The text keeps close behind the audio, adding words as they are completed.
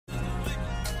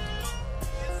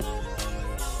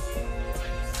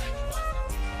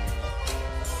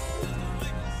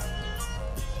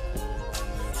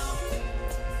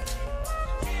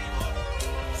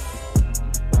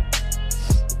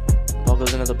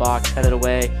into the box, headed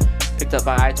away. Picked up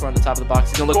by Aitor on the top of the box.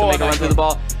 He's gonna look to make a run through the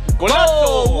ball.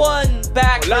 Oh, one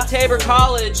back for Tabor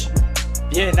College.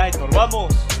 Bien, Aitor,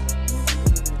 vamos.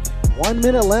 1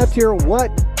 minute left here. What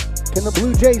can the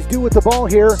Blue Jays do with the ball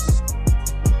here?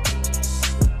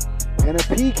 And a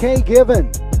PK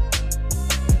given.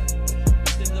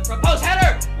 Into the front post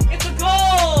header. It's a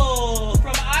goal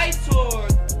from Aitor.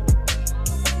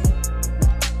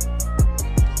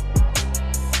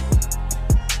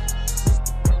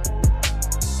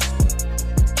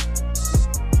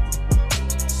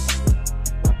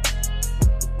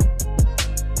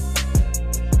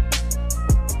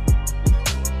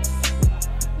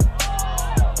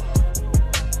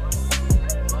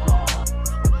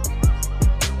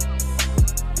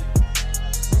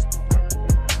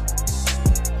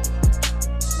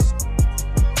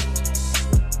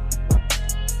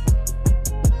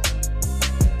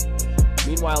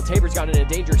 Meanwhile, Tabor's got in a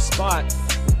dangerous spot,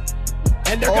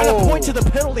 and they're gonna point to the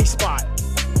penalty spot.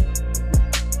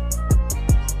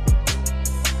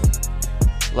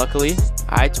 Luckily,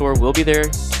 Aitor will be there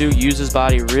to use his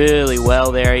body really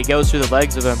well there. He goes through the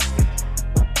legs of him.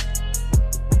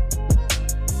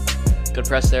 Good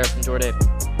press there from Jorde.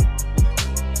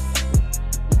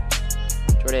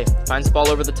 Jorde finds the ball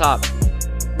over the top.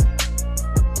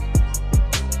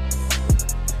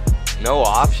 No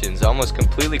options, almost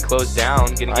completely closed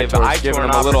down. Gonna give Aitor an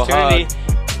a little opportunity. hug.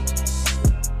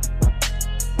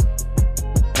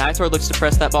 And Aitor looks to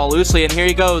press that ball loosely, and here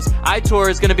he goes. Aitor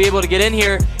is gonna be able to get in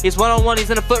here. He's one-on-one,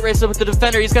 he's in a foot race with the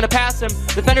defender. He's gonna pass him.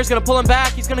 Defender's gonna pull him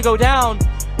back. He's gonna go down.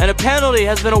 And a penalty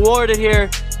has been awarded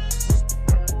here.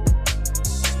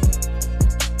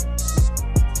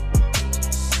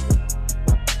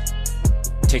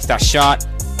 Takes that shot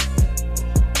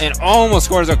and almost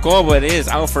scores a goal, but it is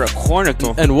out for a corner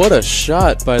kick. And what a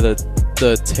shot by the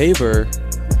Tabor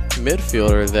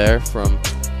midfielder there from,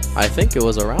 I think it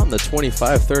was around the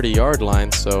 25-30 yard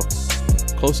line, so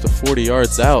close to 40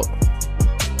 yards out.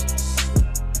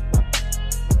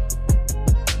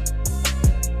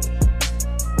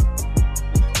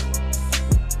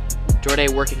 Jorde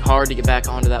working hard to get back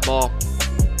onto that ball.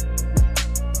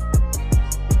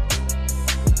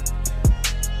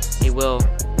 He will.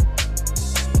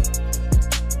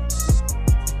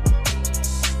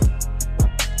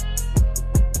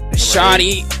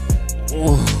 Shoddy.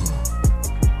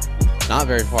 Not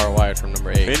very far wide from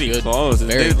number 8. Pretty close.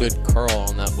 Very good curl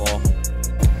on that ball.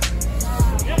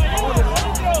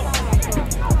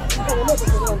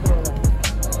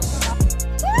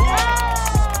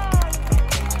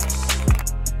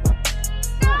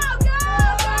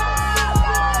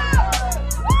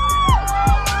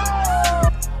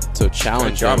 So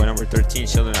challenge. Good job by number 13,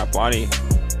 shielding that body.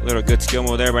 A little good skill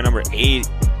move there by number 8.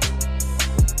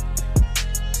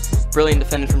 Brilliant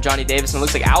defending from Johnny Davis, and it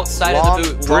looks like outside of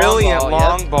the boot. Brilliant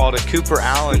long ball to Cooper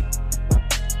Allen.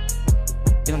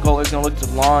 Even Kohler's going to look to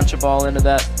launch a ball into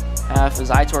that half as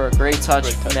Aitor, a great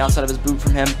touch from the outside of his boot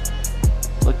from him.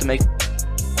 Look to make.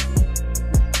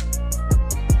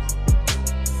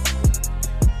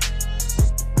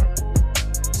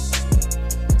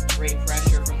 Great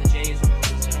pressure from the Jays. He's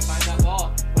going to find that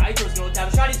ball. Aitor's going to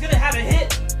have a shot. He's going to have a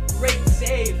hit. Great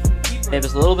save from the keeper.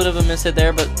 Davis, a little bit of a miss hit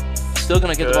there, but still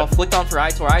going to get the ball flicked on for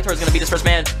Aitor. Aitor is going to beat his first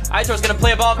man. Aitor is going to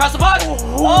play a ball across the box.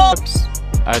 Oh!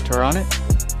 Aitor on it.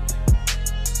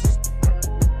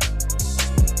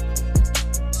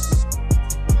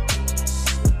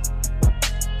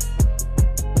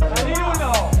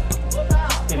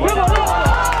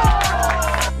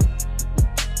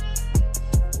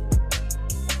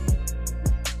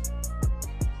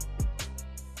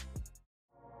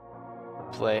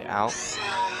 Play out.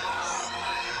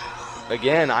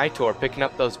 Again, Aitor picking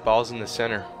up those balls in the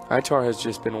center. Aitor has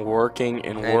just been working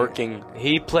and working.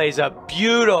 He plays a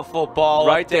beautiful ball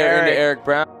right there into Eric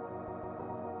Brown.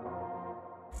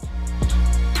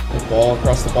 The ball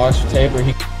across the box for Tabor.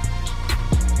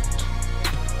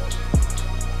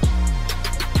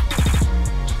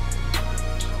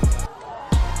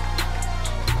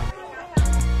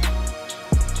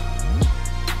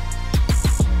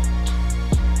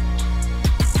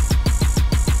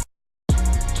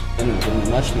 And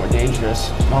much more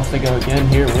dangerous. Off they go again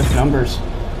here with numbers.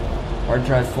 Hard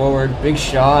drive forward, big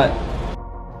shot.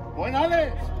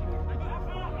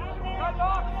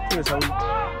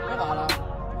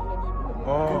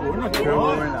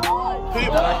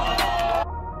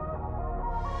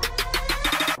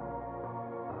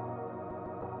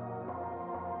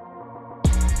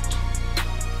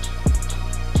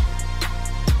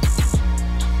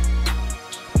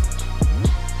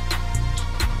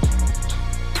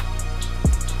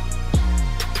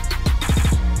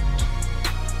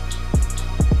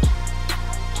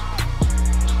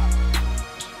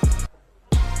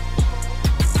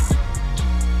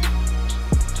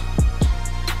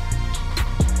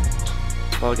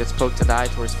 gets poked to the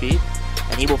Aitor's feet,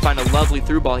 and he will find a lovely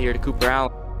through ball here to Cooper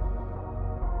Allen.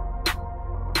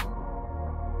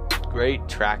 Great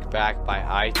track back by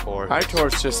Aitor.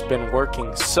 Aitor's just been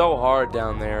working so hard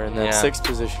down there in that Yeah. 6th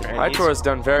position. And Aitor has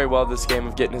done very well this game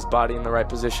of getting his body in the right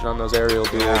position on those aerial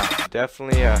duels. Yeah,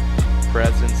 definitely a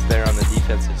presence there on the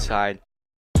defensive side.